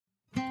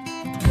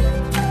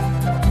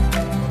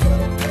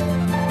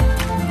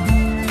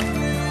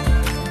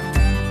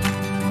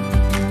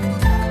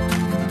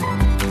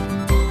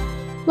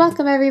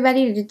Welcome,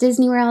 everybody, to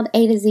Disney World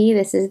A to Z.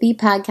 This is the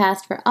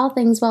podcast for all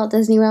things Walt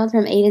Disney World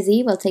from A to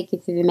Z. We'll take you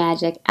through the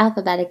magic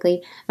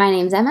alphabetically. My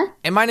name's Emma.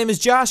 And my name is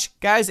Josh.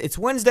 Guys, it's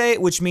Wednesday,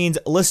 which means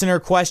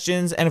listener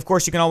questions. And, of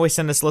course, you can always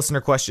send us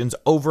listener questions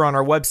over on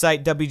our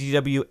website,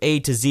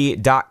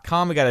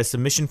 www.a2z.com. We got a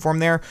submission form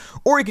there.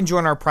 Or you can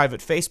join our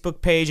private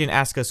Facebook page and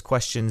ask us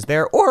questions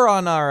there. Or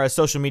on our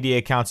social media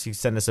accounts, you can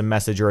send us a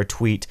message or a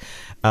tweet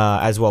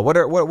as well. What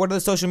are the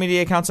social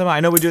media accounts, Emma?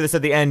 I know we do this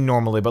at the end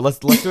normally, but let's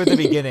do it at the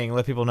beginning.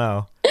 Let people know.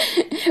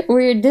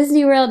 We're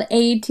Disney World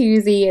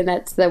A2Z, and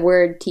that's the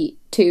word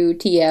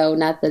T-O,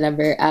 not the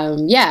number.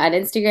 On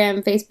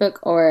Instagram, Facebook,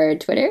 or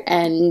Twitter,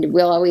 and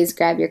we'll always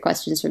grab your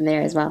questions from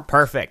there as well.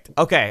 Perfect.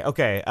 Okay.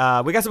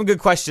 We got some good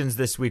questions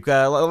this week.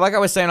 Like I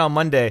was saying on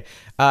Monday,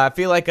 I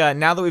feel like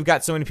now that we've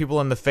got so many people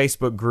in the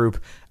Facebook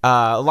group,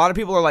 a lot of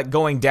people are like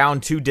going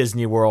down to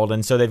Disney World,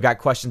 and so they've got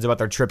questions about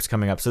their trips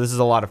coming up. So this is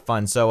a lot of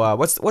fun. So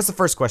what's the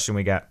first question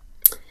we got?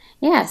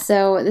 Yeah,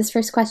 so this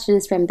first question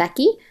is from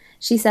Becky.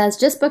 She says,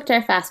 just booked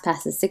our Fast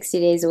Passes 60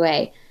 days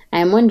away.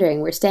 I am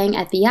wondering, we're staying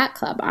at the Yacht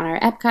Club on our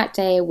Epcot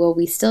day. Will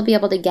we still be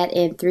able to get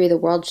in through the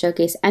World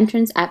Showcase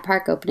entrance at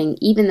park opening,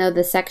 even though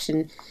that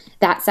section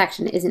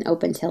isn't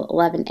open till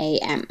 11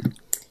 a.m.?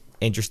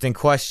 Interesting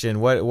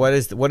question. What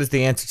is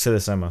the answer to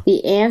this, Emma?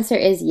 The answer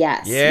is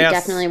yes. You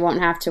definitely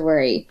won't have to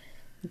worry.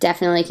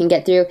 Definitely can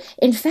get through.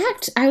 In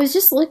fact, I was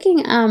just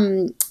looking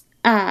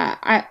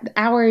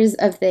hours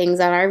of things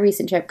on our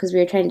recent trip because we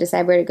were trying to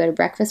decide where to go to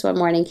breakfast one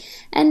morning,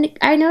 and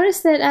I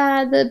noticed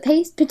that the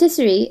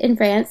patisserie in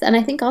France and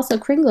I think also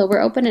Kringlo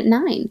were open at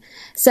 9.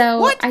 So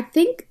what? I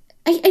think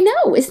I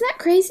know, isn't that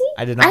crazy?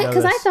 I did not know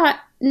because I thought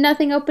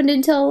nothing opened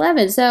until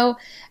 11. So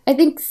I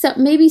think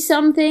maybe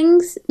some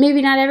things,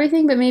 maybe not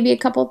everything, but maybe a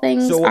couple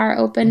things are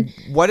open.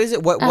 What is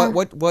it?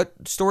 What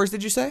stores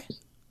did you say?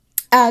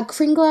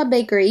 Kringla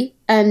Bakery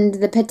and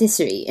the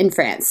Patisserie in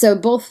France. So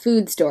both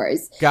food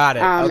stores. Got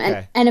it.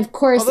 Okay. And of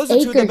course, those are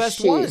two of the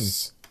best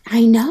ones.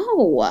 I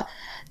know.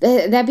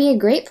 That'd be a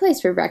great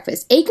place for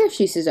breakfast.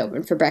 Akershus is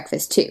open for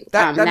breakfast too.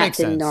 That that's makes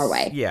sense. In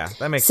Norway. Yeah,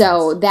 that makes sense.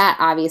 So that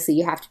obviously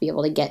you have to be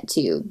able to get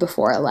to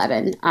before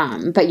 11.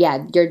 But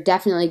yeah, you're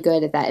definitely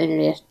good at that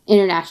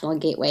international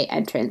gateway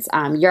entrance.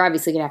 You're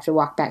obviously gonna have to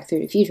walk back through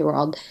to Future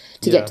World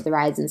to get to the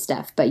rides and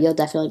stuff, but you'll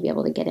definitely be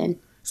able to get in.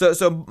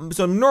 So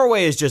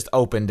Norway is just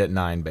opened at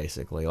 9,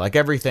 basically. Like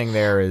everything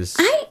there is.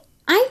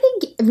 I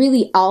think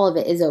really all of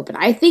it is open.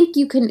 I think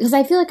you can, because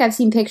I feel like I've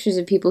seen pictures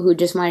of people who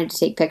just wanted to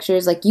take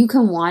pictures. Like you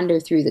can wander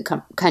through the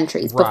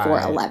countries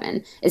before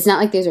 11. It's not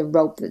like there's a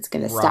rope that's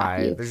going to stop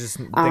you. There's just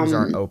things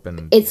aren't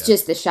open. It's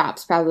just the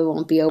shops probably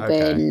won't be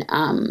open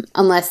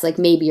unless like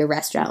maybe a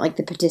restaurant like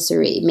the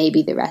Patisserie.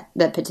 Maybe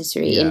the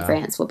Patisserie in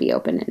France will be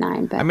open at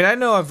 9. But I mean, I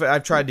know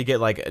I've tried to get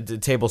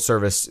like table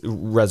service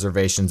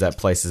reservations at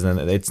places, and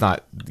it's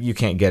not, you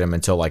can't get them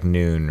until like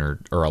noon or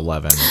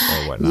 11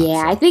 or whatnot.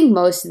 Yeah, so. I think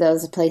most of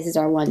those places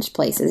are lunch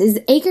places.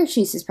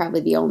 Akershus is probably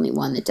the only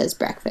one that does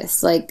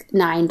breakfast. Like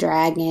Nine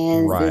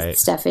Dragons, the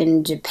stuff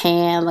in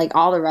Japan, like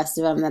all the rest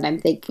of them that I'm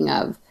thinking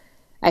of,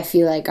 I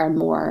feel like are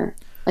more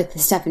like the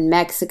stuff in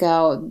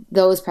Mexico.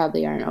 Those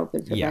probably aren't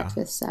open for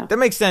breakfast. So that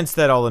makes sense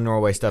that all the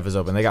Norway stuff is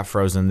open. They got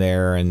Frozen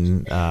there,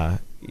 and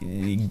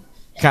kind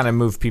of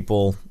move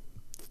people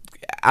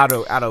out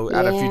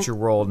of Future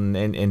World and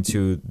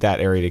into that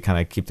area to kind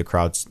of keep the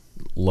crowds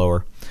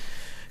lower.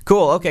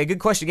 Cool. Okay. Good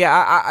question.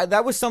 Yeah, I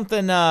that was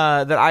something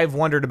that I've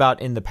wondered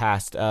about in the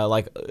past.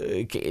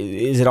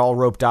 Is it all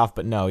roped off?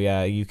 But no.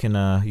 Yeah, you can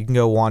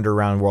go wander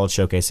around World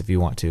Showcase if you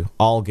want to.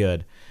 All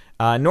good.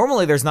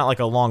 Normally, there's not like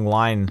a long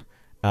line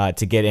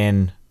to get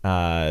in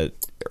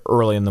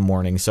early in the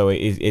morning, so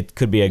it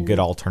could be a good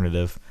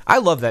alternative. I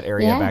love that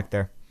area back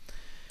there.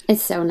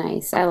 It's so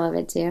nice. I love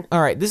it too.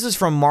 All right, this is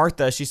from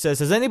Martha. She says,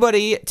 has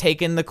anybody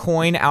taken the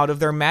coin out of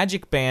their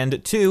Magic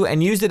Band too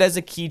and used it as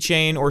a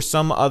keychain or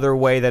some other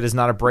way that is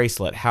not a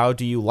bracelet? How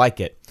do you like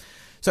it?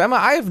 So Emma,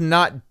 I have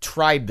not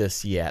tried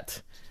this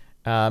yet.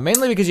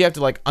 Mainly because you have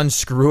to like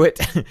unscrew it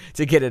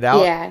to get it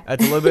out. Yeah.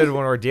 It's a little bit of an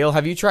ordeal.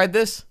 Have you tried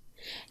this?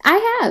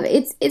 I have.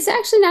 It's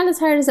actually not as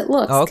hard as it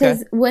looks. Oh, okay.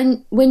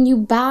 Because when you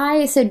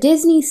buy, so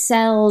Disney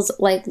sells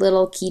like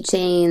little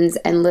keychains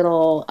and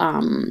little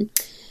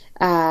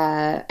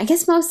I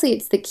guess mostly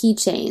it's the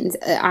keychains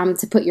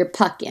to put your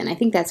puck in. I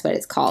think that's what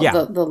it's called,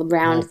 the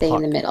round thing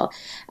in the middle.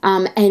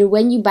 And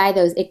when you buy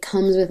those, it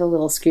comes with a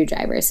little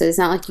screwdriver. So it's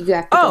not like you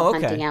have to go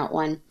hunting out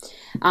one.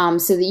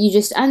 So that you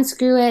just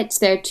unscrew it.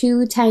 There are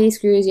 2 tiny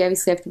screws. You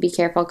obviously have to be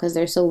careful because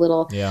they're so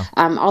little. Yeah.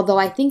 Although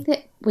I think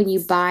that when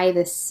you buy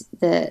the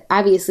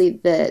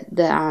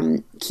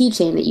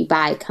keychain that you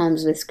buy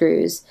comes with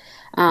screws.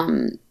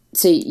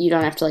 So you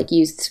don't have to like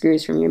use the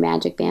screws from your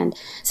Magic Band.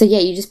 So yeah,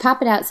 you just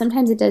pop it out.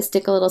 Sometimes it does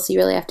stick a little, so you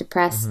really have to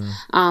press.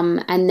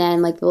 And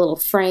then like the little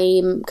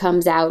frame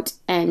comes out,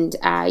 and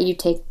you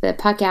take the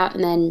puck out,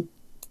 and then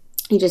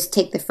you just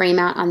take the frame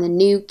out on the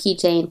new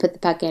keychain, put the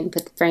puck in,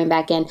 put the frame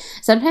back in.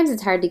 Sometimes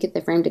it's hard to get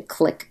the frame to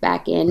click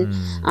back in.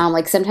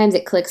 Like sometimes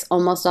it clicks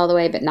almost all the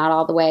way, but not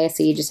all the way.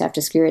 So you just have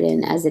to screw it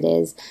in as it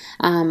is.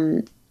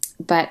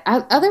 but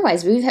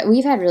otherwise, we've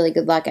had really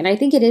good luck, and I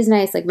think it is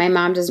nice. Like my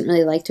mom doesn't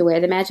really like to wear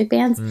the magic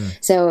bands,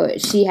 so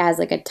she has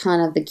like a ton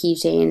of the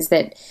keychains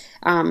that,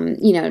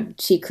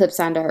 she clips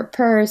onto her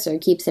purse or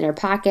keeps in her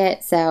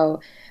pocket.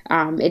 So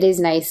it is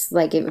nice.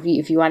 Like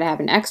if you want to have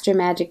an extra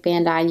magic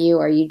band on you,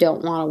 or you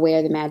don't want to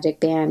wear the magic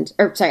band,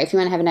 or sorry, if you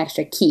want to have an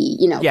extra key,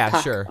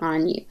 puck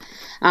on you,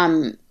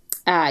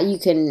 you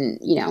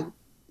can,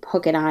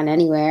 hook it on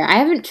anywhere. I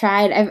haven't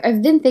tried.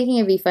 I've been thinking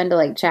it'd be fun to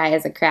like try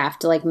as a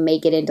craft to like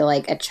make it into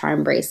like a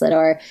charm bracelet,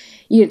 or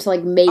to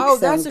like make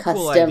some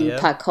custom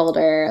puck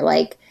holder.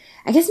 Like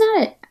I guess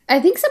not.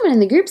 I think someone in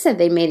the group said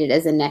they made it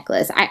as a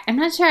necklace. I'm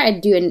not sure I'd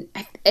do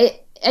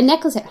a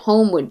necklace at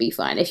home would be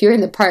fun. If you're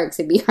in the parks,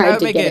 it'd be hard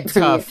to get it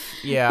from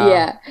tough. You.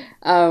 Yeah.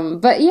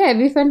 But yeah,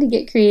 it'd be fun to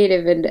get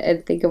creative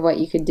and think of what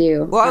you could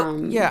do.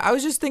 Well, I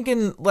was just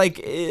thinking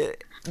like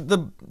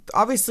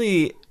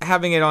obviously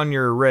having it on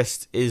your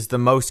wrist is the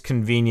most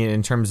convenient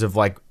in terms of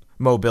like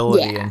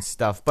mobility and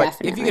stuff. But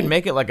definitely. If you could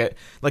make it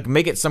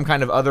make it some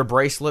kind of other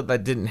bracelet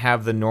that didn't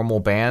have the normal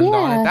band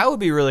on it, that would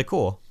be really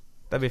cool.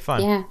 That'd be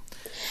fun. Yeah.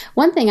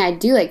 One thing I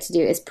do like to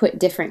do is put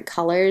different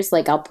colors.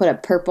 Like I'll put a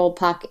purple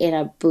puck in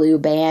a blue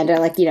band, or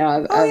like, a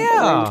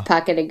orange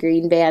puck in a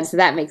green band. So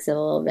that makes it a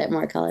little bit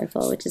more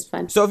colorful, which is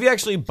fun. So if you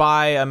actually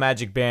buy a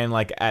magic band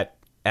like at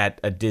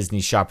a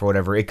Disney shop or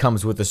whatever, it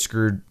comes with a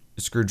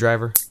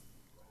screwdriver?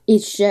 It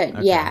should,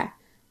 okay. Yeah.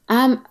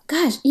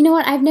 Gosh, you know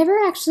what? I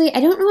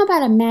don't know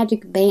about a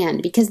magic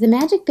band, because the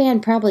magic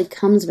band probably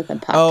comes with a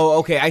puck. Oh,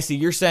 okay. I see.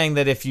 You're saying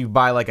that if you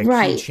buy like a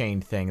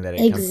keychain thing that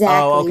it exactly.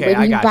 comes... Oh, okay.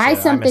 When you buy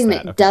something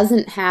that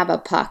doesn't have a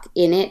puck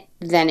in it,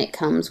 then it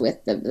comes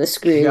with the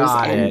screws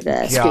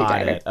the screwdriver.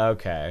 Got it.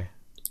 Okay.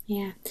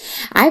 Yeah.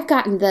 I've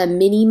gotten the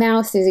Minnie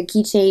Mouse. There's a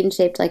keychain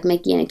shaped like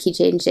Mickey and a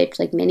keychain shaped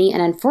like Minnie,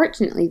 and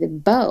unfortunately the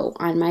bow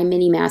on my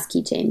Minnie Mouse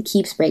keychain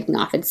keeps breaking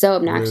off. It's so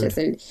obnoxious.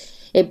 Rude. And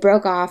it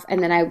broke off,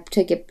 and then I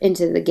took it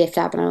into the gift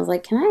shop, and I was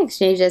like, can I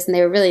exchange this? And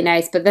they were really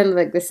nice, but then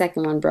like the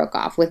second one broke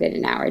off within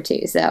an hour or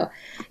two. So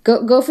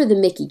go for the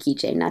Mickey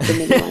keychain, not the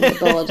Minnie one. The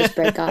bow will just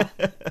break off.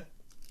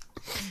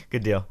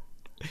 Good deal.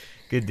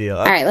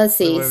 All right, let's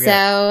see.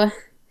 So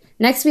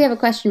next we have a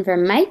question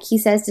from Mike. He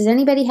says, does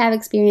anybody have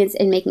experience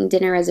in making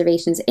dinner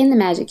reservations in the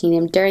Magic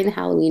Kingdom during the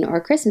Halloween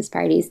or Christmas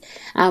parties?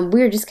 We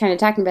were just kind of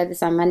talking about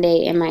this on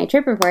Monday in my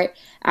trip report.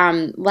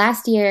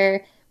 Last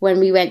year, when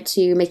we went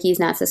to Mickey's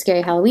Not So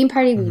Scary Halloween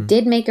Party, we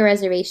did make a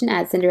reservation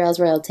at Cinderella's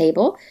Royal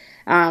Table,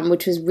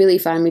 which was really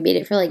fun. We made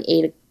it for like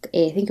 8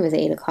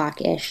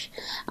 o'clock-ish.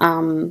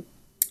 And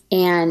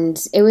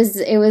it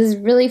was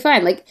really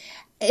fun. Like,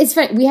 it's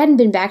fun. We hadn't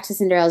been back to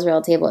Cinderella's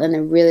Royal Table in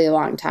a really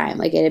long time.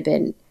 Like, it had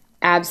been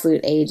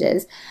absolute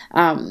ages.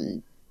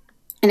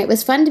 And it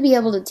was fun to be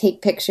able to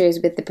take pictures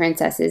with the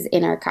princesses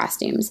in our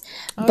costumes.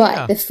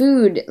 The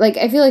food, like,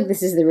 I feel like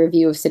this is the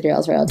review of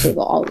Cinderella's Royal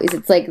Table always.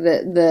 It's like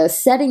the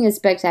setting is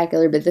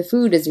spectacular, but the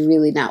food is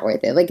really not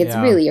worth it. Like, it's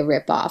really a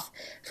ripoff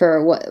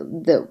for what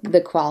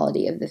the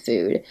quality of the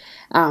food.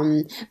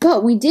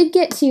 But we did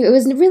get to, it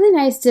was really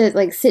nice to,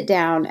 like, sit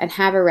down and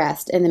have a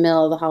rest in the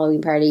middle of the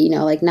Halloween party,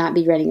 like, not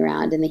be running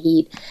around in the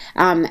heat.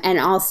 And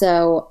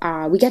also,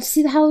 we got to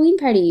see the Halloween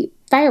party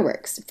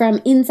fireworks from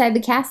inside the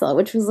castle,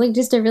 which was like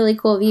just a really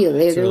cool view.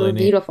 They were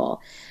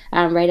beautiful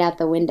right out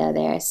the window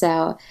there.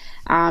 So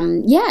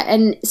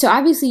and so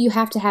obviously you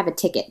have to have a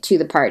ticket to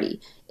the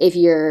party if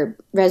your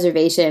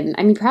reservation,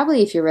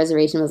 probably if your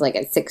reservation was like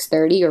at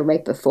 6:30 or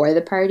right before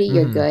the party,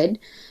 you're good.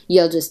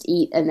 You'll just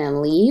eat and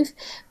then leave.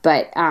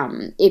 But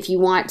if you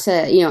want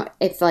to,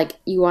 if like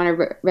you want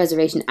a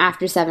reservation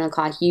after 7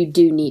 o'clock, you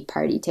do need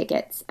party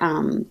tickets.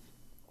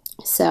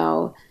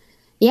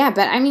 Yeah,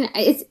 but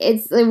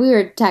it's like we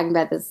were talking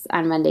about this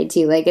on Monday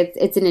too. Like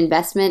it's an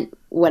investment,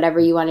 whatever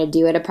you want to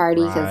do at a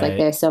party, because like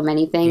there's so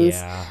many things.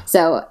 Yeah.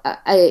 So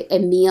a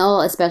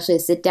meal, especially a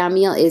sit down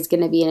meal, is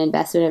going to be an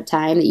investment of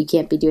time that you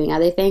can't be doing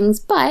other things,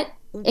 but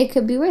it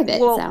could be worth it.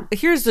 Well,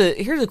 here's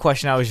a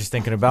question I was just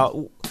thinking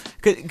about.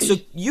 So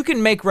you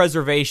can make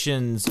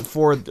reservations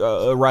for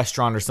a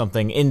restaurant or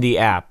something in the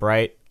app,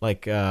 right?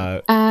 Like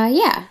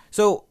yeah.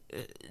 So.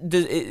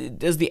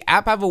 Does the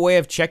app have a way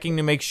of checking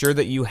to make sure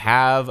that you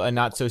have a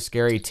Not So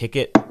Scary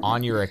ticket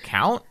on your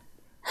account?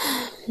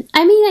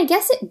 I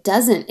guess it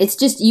doesn't. It's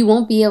just you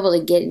won't be able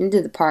to get into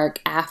the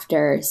park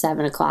after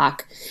 7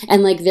 o'clock.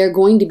 And, like, they're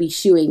going to be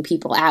shooing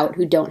people out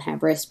who don't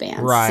have wristbands.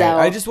 Right. So,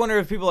 I just wonder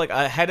if people, like,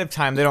 ahead of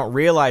time, they don't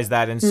realize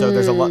that. And so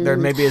there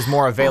maybe is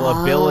more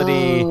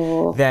availability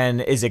than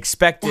is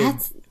expected.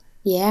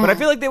 Yeah. But I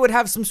feel like they would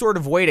have some sort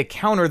of way to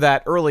counter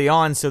that early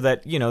on so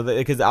that,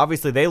 because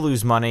obviously they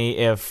lose money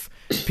if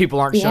people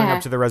aren't showing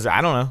up to the reservation.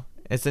 I don't know.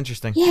 It's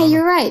interesting. Yeah,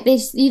 you're right.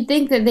 You'd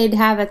think that they'd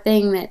have a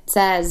thing that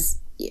says,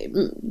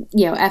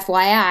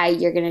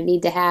 FYI, you're going to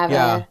need to have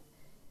a...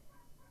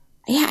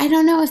 Yeah, I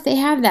don't know if they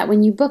have that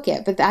when you book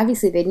it, but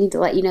obviously they need to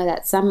let you know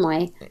that some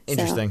way.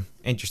 Interesting.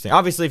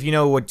 Obviously, if you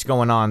know what's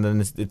going on,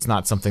 then it's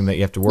not something that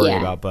you have to worry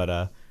about,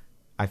 but...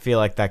 I feel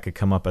like that could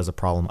come up as a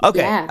problem.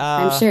 Okay. Yeah,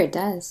 I'm sure it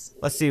does.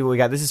 Let's see what we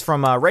got. This is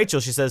from Rachel.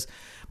 She says,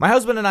 my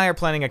husband and I are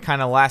planning a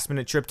kind of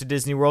last-minute trip to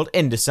Disney World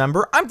in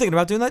December. I'm thinking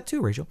about doing that too,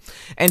 Rachel.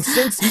 And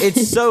since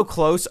it's so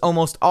close,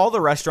 almost all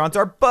the restaurants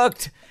are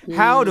booked.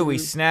 How do we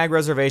snag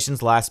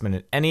reservations last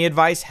minute? Any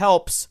advice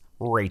helps,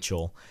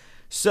 Rachel.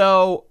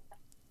 So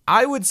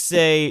I would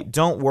say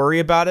don't worry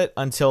about it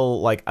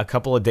until like a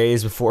couple of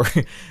days before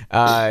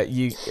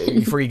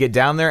you get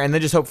down there, and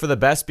then just hope for the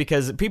best,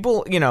 because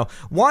people,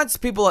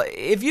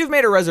 if you've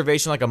made a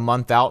reservation like a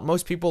month out,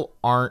 most people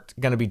aren't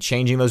going to be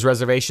changing those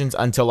reservations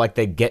until like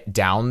they get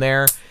down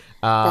there.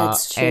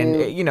 That's true.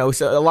 And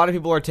so a lot of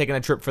people are taking a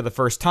trip for the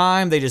first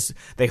time.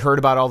 They heard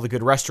about all the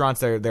good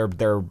restaurants.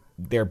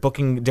 They're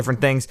booking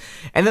different things,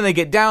 and then they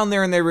get down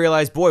there and they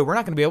realize, boy, we're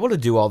not going to be able to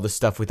do all the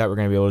stuff we thought we were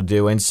going to be able to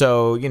do. And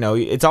so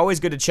it's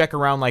always good to check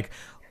around like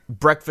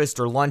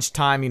breakfast or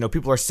lunchtime.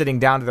 People are sitting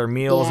down to their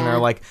meals and they're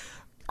like,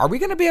 are we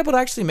going to be able to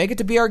actually make it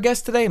to be our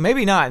guest today?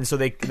 Maybe not. And so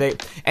they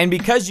and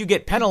because you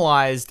get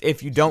penalized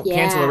if you don't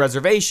cancel a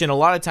reservation, a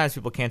lot of times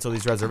people cancel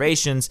these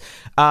reservations.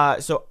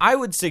 So I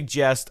would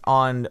suggest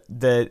on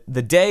the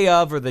day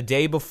of or the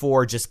day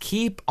before, just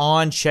keep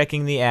on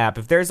checking the app.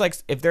 If there's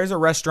a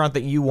restaurant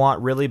that you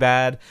want really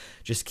bad,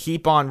 just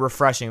keep on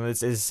refreshing.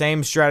 It's the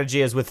same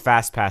strategy as with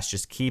FastPass.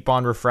 Just keep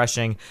on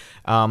refreshing.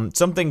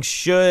 Something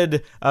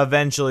should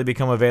eventually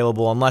become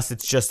available, unless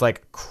it's just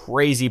like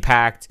crazy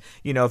packed.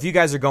 If you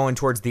guys are going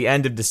towards the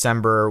end of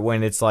December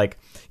when it's like,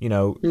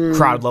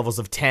 crowd levels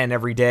of 10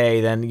 every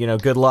day, then,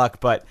 good luck.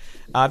 But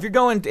if you're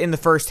going in the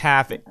first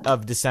half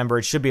of December,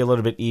 it should be a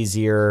little bit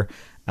easier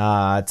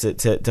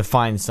to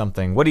find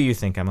something. What do you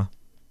think, Emma?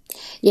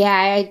 Yeah,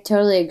 I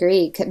totally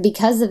agree.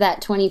 Because of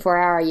that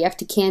 24-hour, you have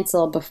to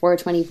cancel before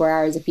 24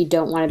 hours if you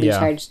don't want to be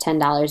charged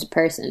 $10 a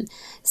person.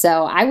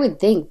 So I would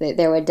think that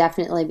there would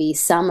definitely be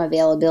some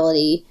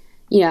availability,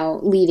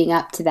 leading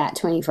up to that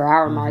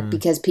 24-hour mark,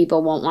 because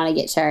people won't want to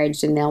get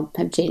charged and they'll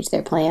have changed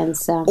their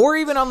plans. So, or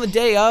even on the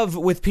day of,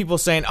 with people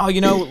saying, "Oh,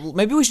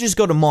 maybe we should just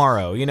go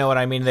tomorrow." You know what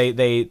I mean?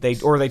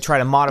 They try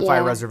to modify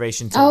a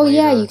reservation. Till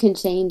later. You can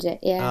change it.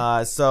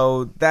 Yeah.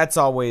 So that's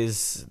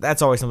always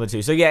something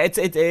too. So yeah,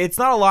 it's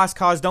not a lost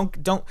cause.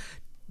 Don't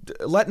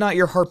let not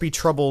your heart be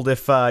troubled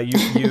if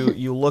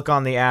you look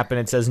on the app and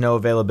it says no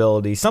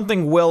availability.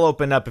 Something will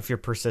open up if you're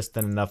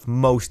persistent enough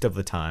most of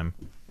the time.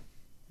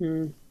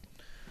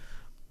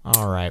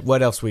 All right.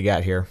 What else we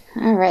got here?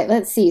 All right.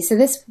 Let's see. So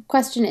this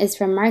question is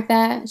from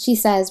Martha. She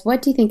says,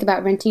 what do you think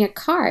about renting a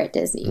car at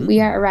Disney?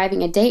 We are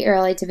arriving a day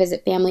early to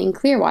visit family in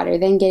Clearwater,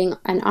 then getting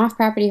an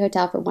off-property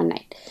hotel for one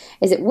night.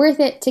 Is it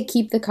worth it to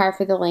keep the car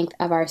for the length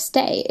of our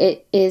stay?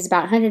 It is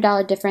about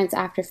 $100 difference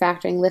after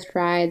factoring Lyft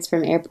rides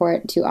from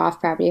airport to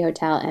off-property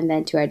hotel and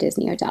then to our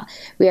Disney hotel.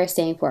 We are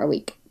staying for a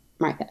week.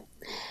 Martha.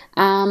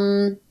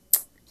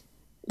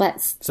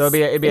 What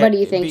do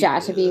you think,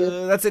 Josh?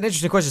 That's an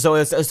interesting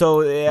question.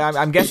 So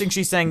I'm guessing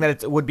she's saying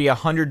that it would be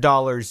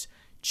 $100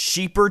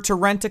 cheaper to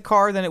rent a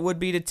car than it would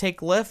be to take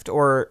Lyft,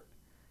 or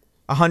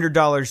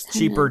 $100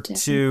 cheaper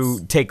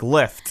to take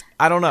Lyft.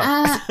 I don't know.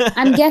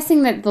 I'm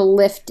guessing that the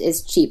Lyft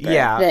is cheaper.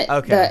 Yeah.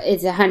 Okay.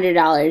 It's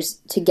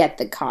 $100 to get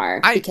the car,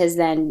 because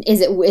then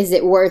is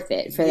it worth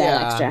it for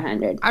that extra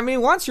 $100? I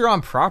mean, once you're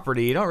on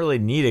property, you don't really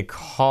need a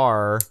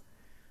car.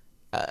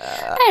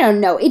 I don't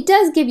know. It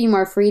does give you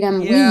more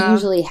freedom. Yeah. We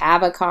usually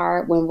have a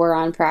car when we're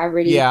on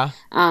property. Yeah.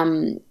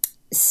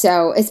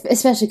 So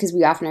especially because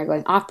we often are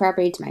going off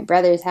property to my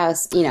brother's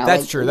house.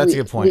 That's true. That's a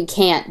good point. We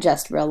can't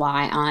just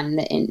rely on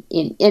and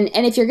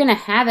if you're going to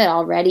have it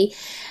already,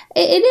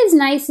 it is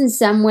nice in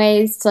some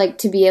ways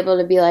to be able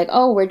to be like,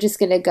 oh, we're just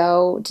going to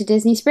go to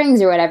Disney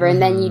Springs or whatever, and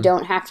then you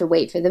don't have to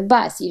wait for the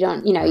bus. You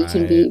don't. You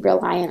can be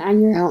reliant on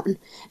your own.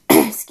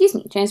 Excuse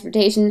me,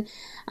 transportation.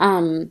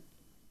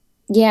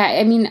 Yeah,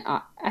 I mean,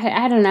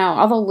 I don't know.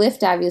 Although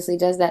Lyft obviously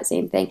does that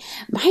same thing.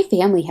 My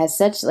family has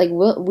such, we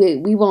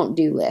won't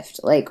do Lyft,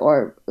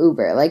 or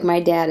Uber. My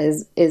dad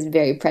is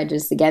very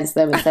prejudiced against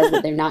them and says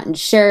that they're not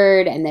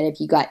insured, and that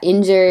if you got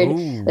injured,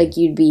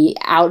 you'd be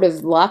out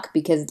of luck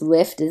because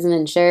Lyft isn't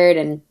insured,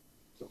 and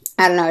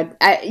I don't know.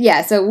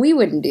 So we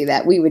wouldn't do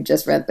that. We would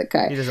just rent the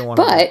car. He doesn't want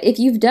But if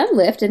you've done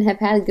Lyft and have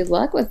had good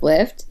luck with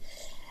Lyft,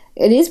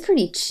 it is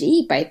pretty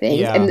cheap, I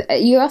think. Yeah. And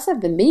you also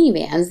have the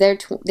minivans. They're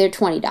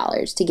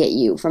 $20 to get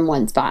you from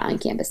one spot on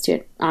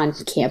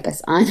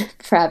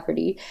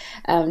property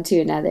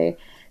to another.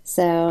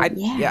 So I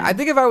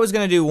think if I was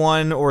going to do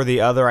one or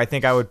the other, I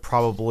think I would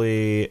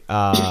probably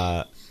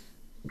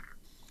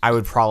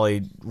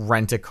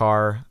rent a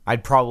car.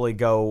 I'd probably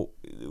go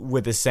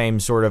with the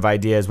same sort of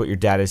idea as what your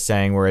dad is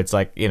saying, where it's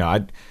I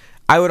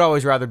would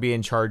always rather be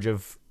in charge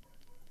of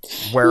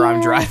where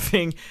I'm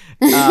driving.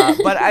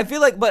 But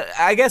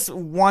I guess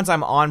once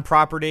I'm on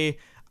property,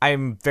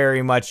 I'm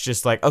very much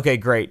just okay,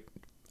 great.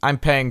 I'm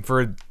paying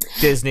for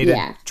Disney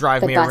to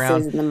drive me around. The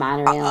buses and the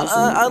monorails.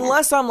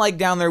 Unless I'm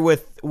down there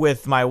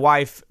with my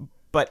wife,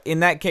 But in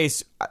that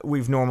case,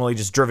 we've normally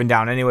just driven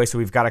down anyway, so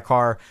we've got a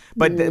car.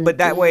 But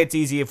that way, it's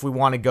easy if we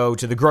want to go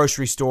to the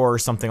grocery store or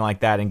something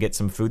like that and get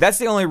some food. That's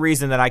the only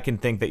reason that I can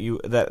think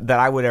that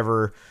I would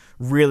ever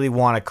really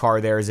want a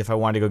car there, is if I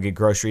wanted to go get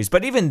groceries.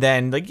 But even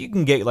then, like, you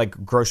can get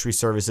like grocery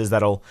services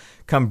that'll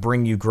come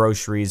bring you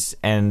groceries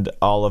and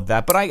all of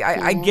that. But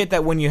I get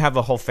that when you have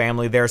a whole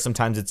family there,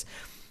 sometimes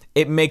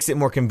it makes it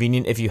more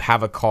convenient if you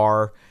have a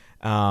car.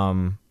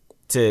 To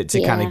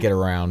kind of get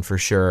around, for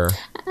sure.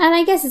 And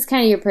I guess it's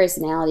kind of your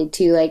personality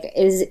too. Like,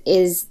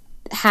 is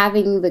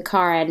having the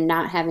car and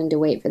not having to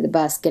wait for the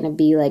bus going to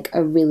be like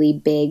a really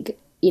big,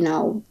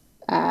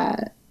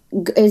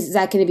 is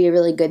that going to be a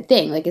really good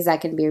thing? Like, is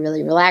that going to be a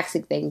really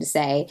relaxing thing to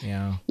say?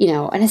 Yeah.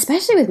 And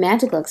especially with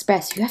Magical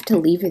Express, you have to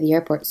leave for the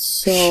airport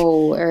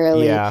so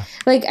early. Yeah.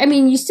 Like, I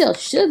mean, you still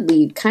should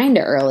leave kind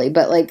of early,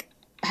 but like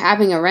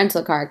having a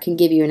rental car can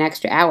give you an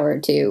extra hour or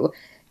two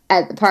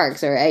at the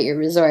parks or at your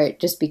resort,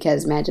 just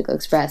because Magical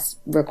Express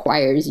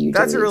requires you to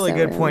That's leave a really so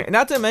good early. point.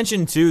 Not to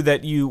mention too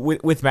that you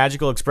with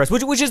Magical Express,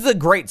 which is a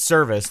great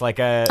service, like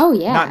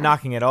not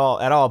knocking it at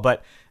all,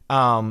 but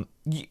I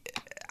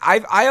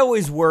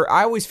always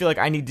feel like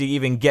I need to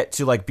even get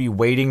to like be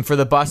waiting for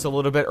the bus a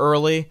little bit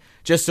early,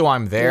 just so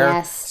I'm there.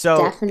 Yes,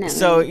 definitely.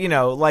 So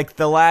like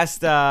the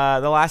last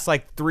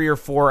like 3 or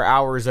 4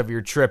 hours of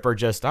your trip are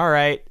just all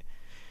right.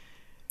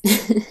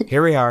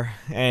 Here we are,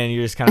 and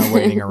you're just kind of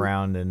waiting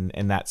around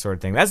and that sort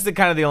of thing. That's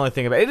the only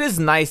thing about it. It is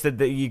nice that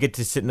you get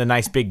to sit in a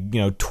nice big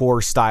tour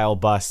style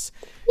bus,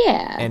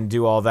 and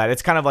do all that.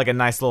 It's kind of like a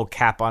nice little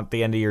cap on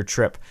the end of your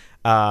trip.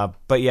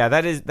 But yeah,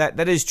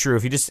 that is true.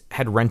 If you just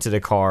had rented a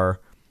car,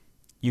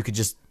 you could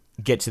just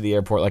get to the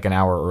airport like an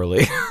hour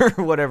early or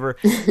whatever.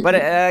 But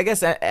I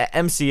guess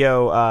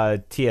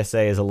MCO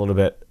TSA is a little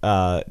bit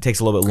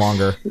takes a little bit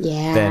longer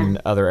than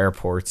other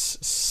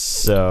airports.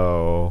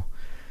 So.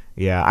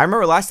 Yeah, I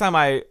remember last time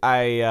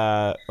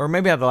or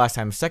maybe not the last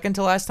time, second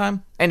to last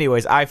time.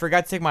 Anyways, I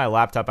forgot to take my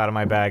laptop out of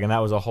my bag, and that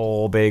was a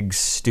whole big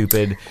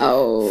stupid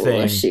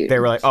thing. Shoot. They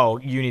were like, "Oh,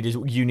 you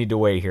need to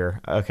wait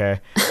here." Okay,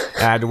 and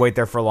I had to wait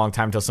there for a long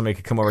time until somebody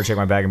could come over and check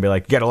my bag and be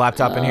like, "Get a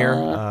laptop in here?"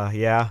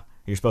 Yeah,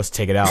 you're supposed to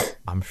take it out.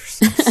 I'm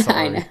sorry.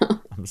 I know.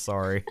 I'm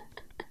sorry.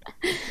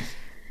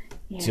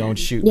 Yeah. Don't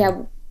shoot me.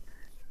 Yeah.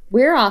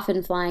 We're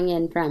often flying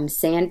in from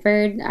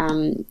Sanford.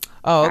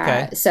 Oh,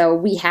 okay. So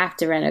we have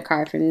to rent a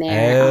car from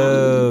there.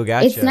 Oh,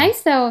 gotcha. It's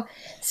nice, though.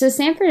 So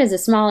Sanford is a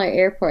smaller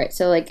airport.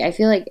 So, like, I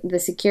feel like the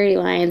security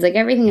lines, like,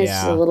 everything is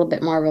just a little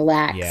bit more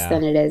relaxed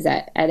than it is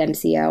at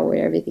MCO,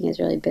 where everything is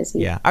really busy.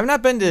 Yeah. I've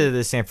not been to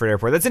the Sanford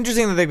airport. That's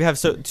interesting that they have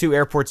two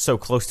airports so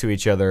close to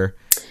each other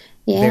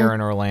there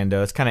in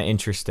Orlando. It's kind of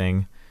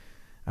interesting.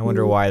 I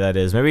wonder why that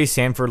is. Maybe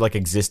Sanford, like,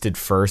 existed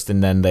first,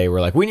 and then they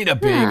were like, we need a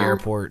big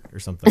airport or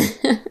something.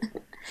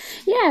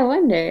 Yeah, I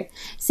wonder.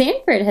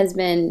 Sanford has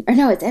been, or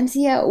no, it's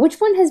MCO. Which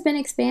one has been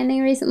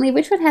expanding recently?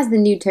 Which one has the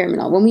new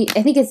terminal?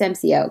 I think it's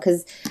MCO,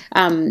 because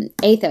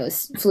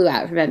Athos flew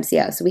out from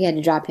MCO, so we had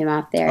to drop him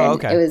off there. Oh,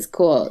 okay. It was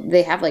cool.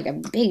 They have like a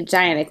big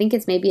giant, I think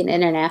it's maybe an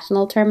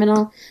international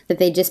terminal that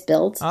they just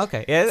built.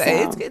 Okay,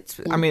 yeah, it's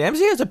I mean,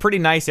 MCO is a pretty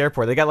nice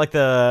airport. They got like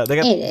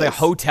the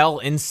hotel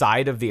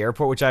inside of the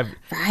airport, which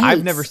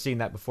I've never seen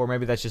that before.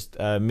 Maybe that's just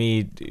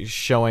me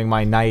showing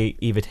my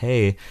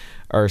naivete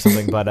or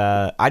something, but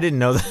I didn't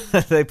know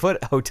that they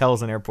put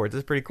hotels in airports.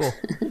 It's pretty cool.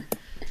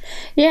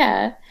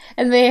 Yeah,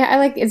 and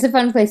it's a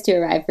fun place to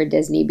arrive for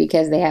Disney,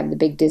 because they have the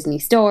big Disney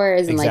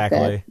stores and like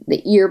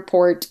the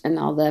airport and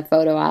all the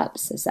photo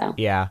ops. So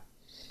yeah,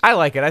 I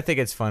like it. I think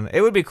it's fun.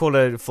 It would be cool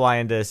to fly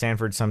into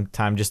Sanford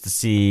sometime just to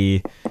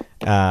see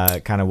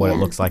kind of what it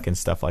looks like and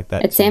stuff like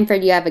that. At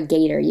Sanford, you have a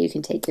gator you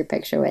can take your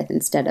picture with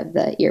instead of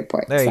the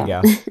airport. There you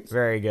go.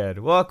 Very good.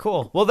 Well,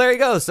 cool. Well, there you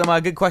go. Some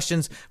good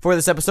questions for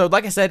this episode.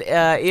 Like I said,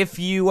 if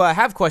you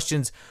have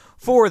questions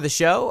for the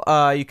show,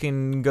 you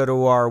can go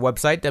to our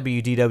website,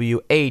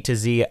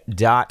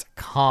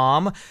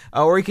 www.a2z.com,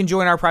 or you can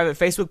join our private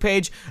Facebook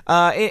page.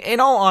 In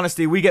all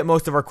honesty, we get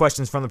most of our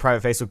questions from the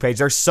private Facebook page.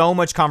 There's so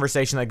much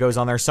conversation that goes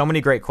on there, so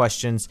many great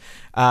questions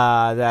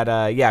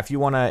if you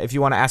want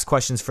to ask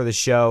questions for the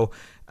show,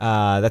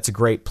 that's a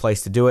great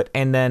place to do it.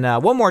 And then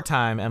one more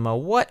time, Emma,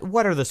 what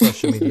are the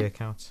social media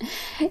accounts?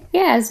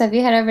 Yeah, so if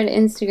you head over to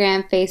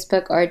Instagram,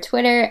 Facebook, or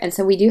Twitter, and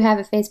so we do have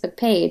a Facebook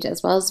page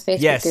as well as a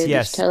Facebook group.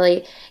 Yes.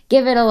 Totally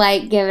give it a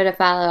like, give it a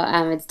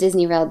follow. It's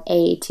Disney World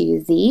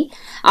A2Z.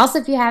 Also,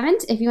 if you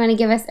want to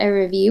give us a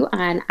review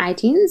on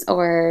iTunes,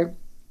 or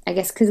I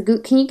guess,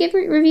 can you give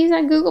reviews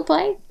on Google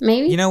Play?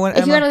 Maybe? You know what, If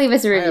Emma, you want to leave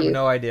us a review. I have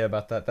no idea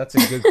about that. That's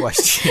a good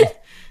question.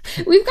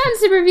 We've gotten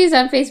some reviews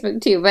on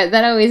Facebook too, but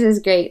that always is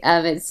great.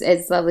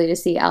 It's lovely to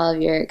see all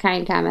of your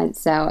kind comments.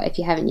 So if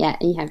you haven't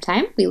yet and you have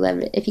time, we love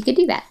it if you could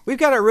do that. We've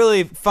got a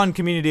really fun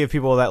community of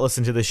people that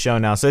listen to this show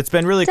now, so it's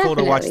been really cool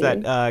to watch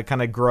that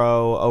kind of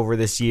grow over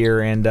this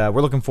year, and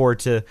we're looking forward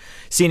to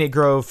seeing it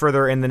grow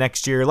further in the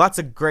next year. Lots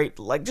of great,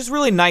 like, just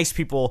really nice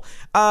people.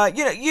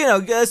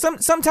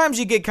 Sometimes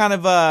you get kind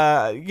of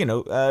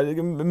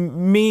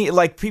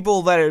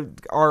people that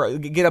are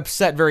get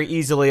upset very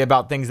easily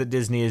about things that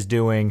Disney is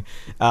doing.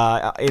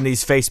 in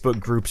these Facebook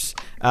groups.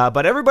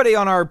 But everybody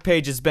on our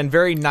page has been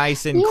very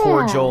nice and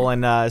cordial,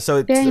 and so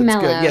it's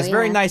mellow, good. Yes,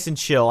 very nice and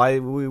chill.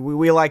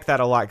 We like that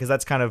a lot because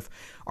that's kind of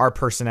our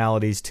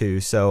personalities too.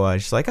 So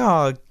just like,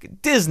 oh,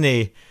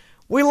 Disney,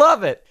 we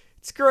love it.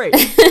 It's great.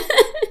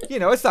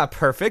 It's not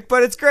perfect,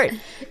 but it's great.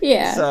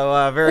 Yeah.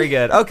 So very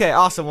good. Okay,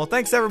 awesome. Well,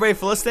 thanks everybody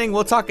for listening.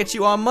 We'll talk at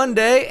you on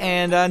Monday,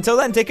 and until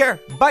then, take care.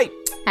 Bye.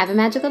 Have a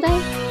magical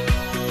day.